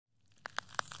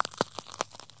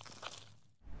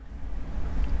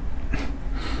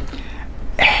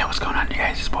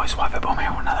Hubby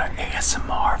here with another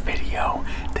ASMR video.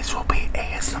 This will be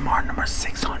ASMR number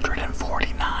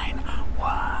 649.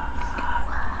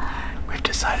 What? We've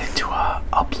decided to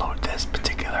upload this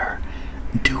particular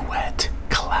duet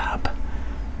collab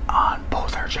on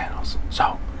both our channels.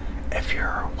 So, if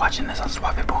you're watching this on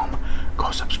Swappy Boom,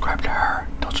 go subscribe to her,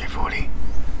 Dolce Foodie.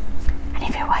 And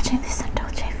if you're watching this on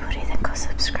Dolce Foodie, then go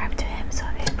subscribe to him,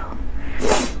 Swappy Boom.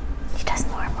 He does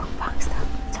more mukbang stuff.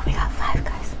 So we got 5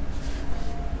 guys.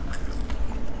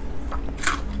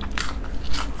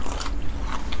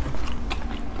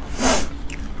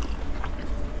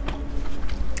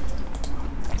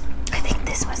 I think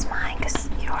this was mine because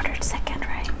you ordered second,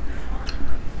 right?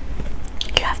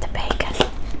 You have the bacon.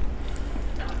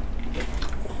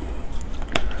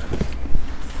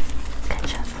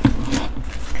 Ketchup.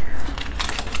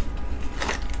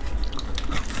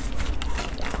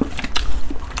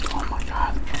 Oh my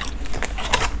god.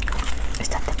 Is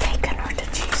that the bacon or the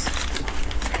cheese?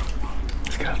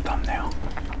 Let's get a thumbnail.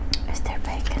 Is there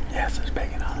bacon? Yes, there's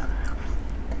bacon on it.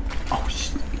 Oh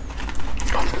shit.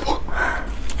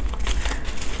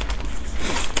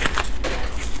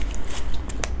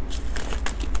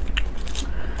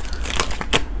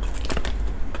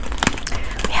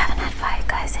 We haven't had 5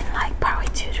 guys in like probably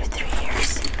 2 to 3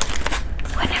 years.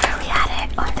 Whenever we had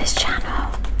it on this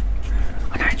channel,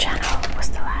 on our channel, was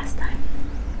the last time.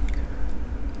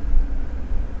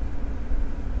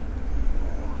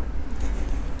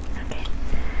 Okay,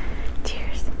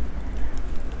 cheers.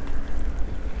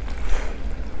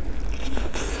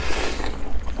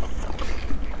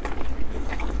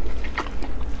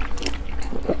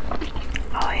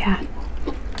 Oh yeah.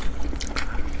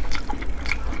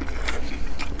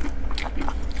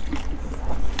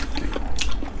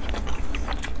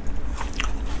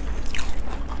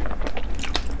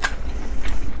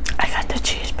 I got the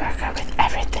cheeseburger with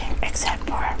everything except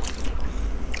for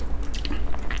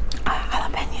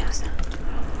jalapenos.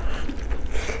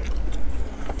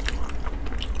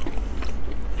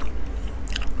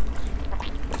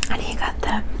 And he got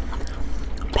the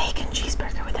bacon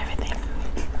cheeseburger with everything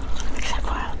except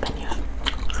for jalapenos.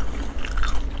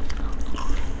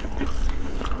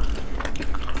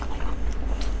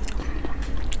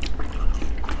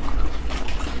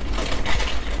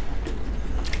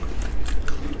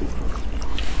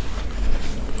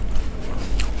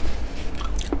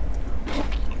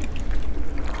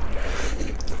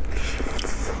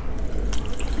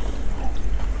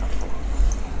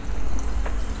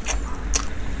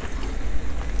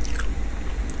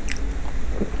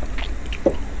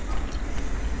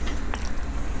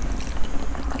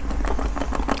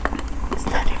 It's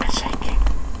not even shaking.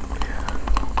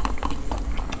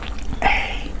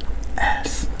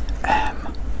 ASMR.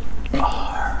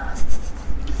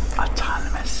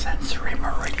 Autonomous Sensory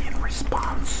Meridian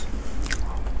Response.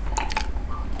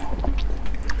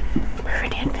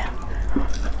 Meridianville.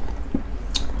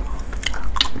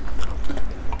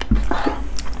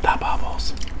 That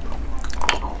bubbles.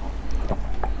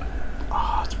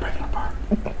 Oh, it's breaking apart.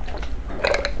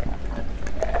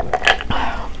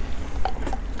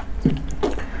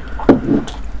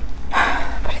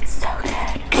 But it's so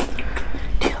good.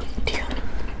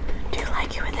 Do you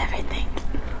like it with everything?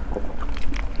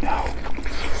 No.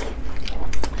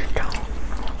 Don't.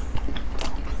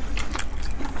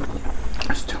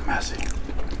 It's too messy.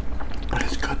 But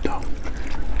it's good though.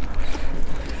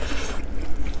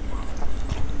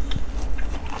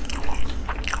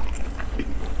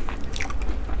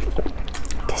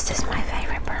 This is my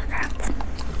favorite burger.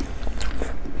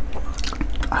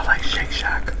 I like Shake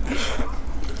Shack.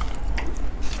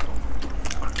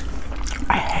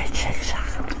 I hate Shake Shack.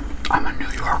 I'm a New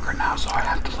Yorker now, so I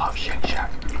have to love Shake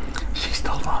Shack. She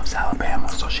still loves Alabama,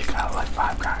 so she got like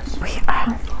 5 guys.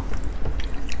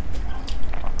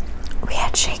 We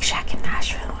had Shake Shack in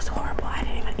Nashville. It was horrible. I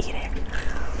didn't even eat it.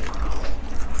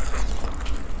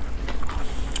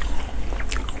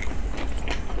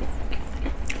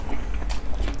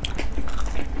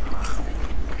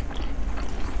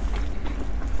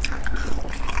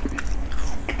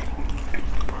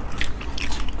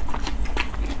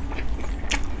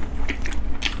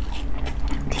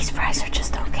 These fries are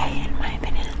just okay in my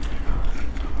opinion.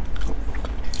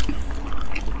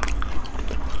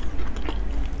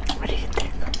 What do you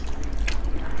think?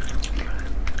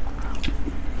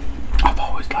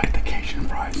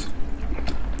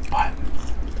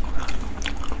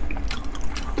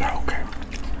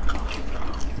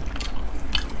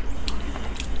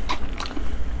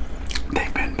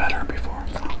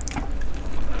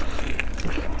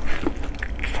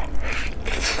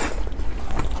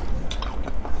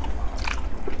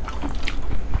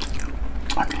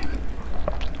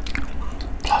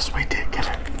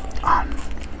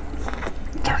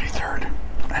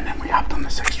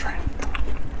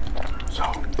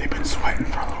 been sweating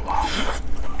for a little while.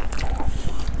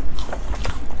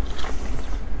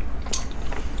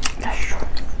 That's true.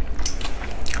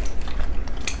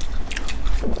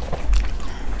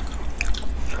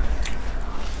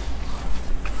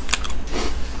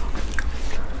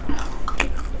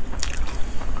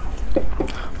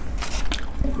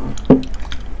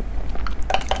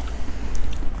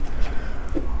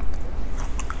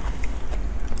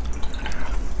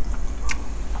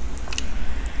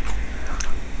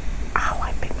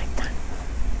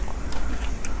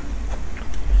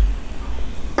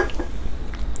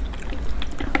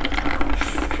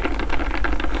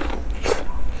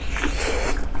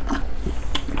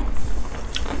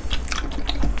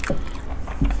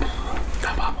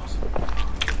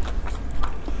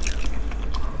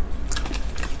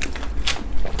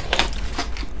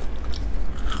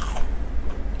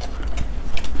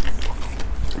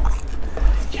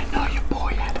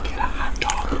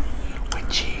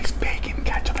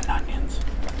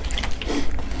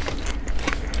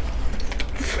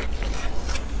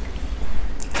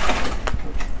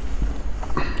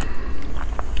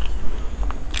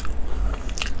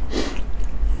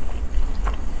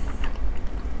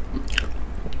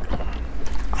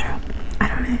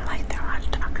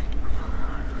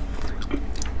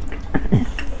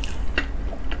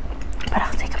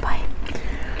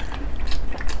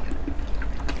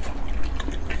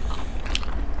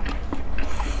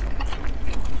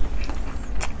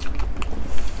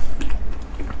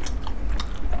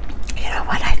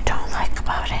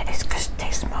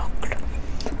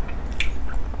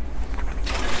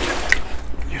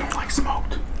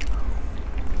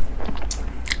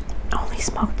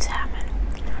 Smoked salmon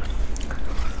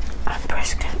and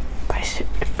brisket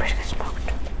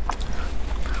smoked.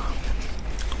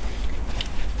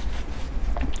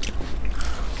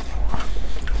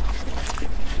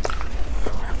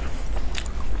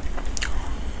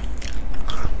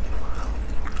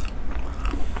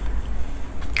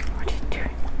 What are you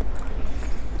doing?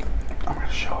 I'm going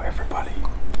to show everybody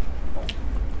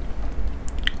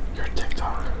your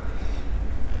TikTok.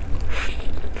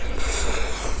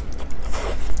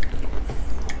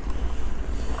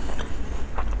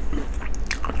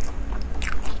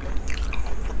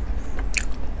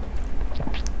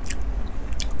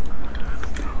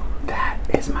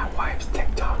 Is my wife's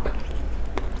TikTok.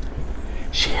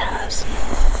 She has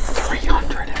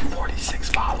 346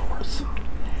 followers.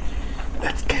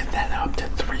 Let's get that up to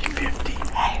 350.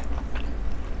 Hey.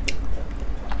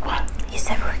 What? You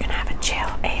said we were gonna have a chill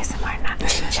ASMR, not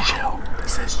this is chill.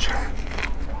 This is chill.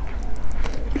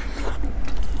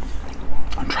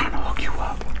 I'm trying to hook you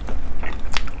up.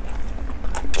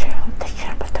 Chill. Take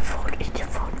care of the food. Eat your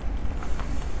food.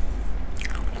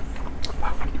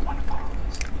 Why wouldn't you want to follow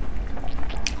this?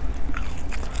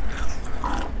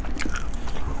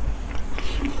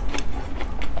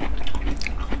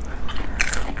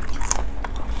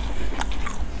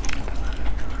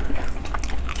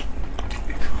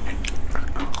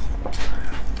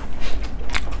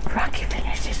 Rocky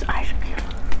finished his ice cream.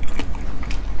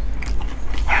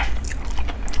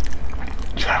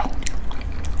 Chill.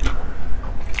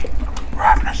 We're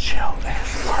having a chill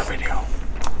ASMR video.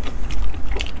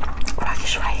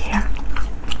 Rocky's right here.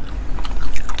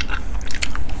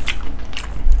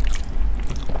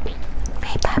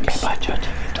 Hey, puppy.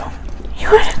 You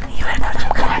wanna go?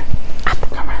 Come on. Up.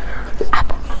 Come on. Up.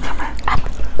 Come on. Up.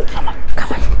 Come on.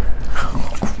 Come on.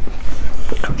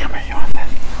 Come here, you want that?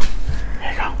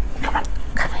 Here you go. Come on.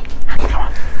 Come on. Come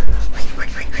on.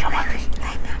 Wait. Come on.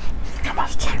 Right now. Come on.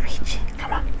 You can't reach it.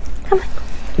 Come on. Come on.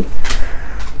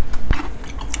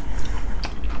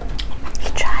 He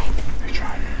tried. You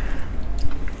tried.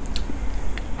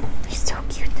 He's so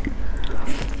cute.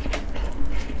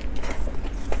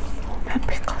 And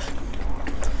pickles.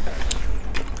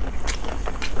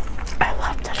 I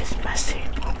love that it's messy.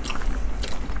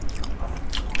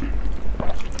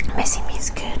 Messy means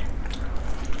good.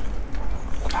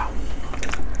 Wow.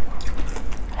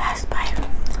 Last bite.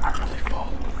 I'm really full.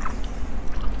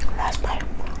 Last bite.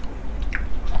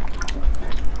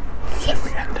 Should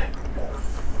we end it?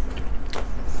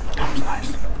 That was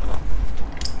nice.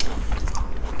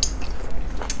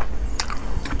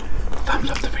 Thumbs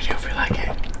up the video if you like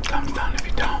it. Thumbs down if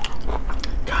you don't.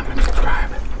 Comment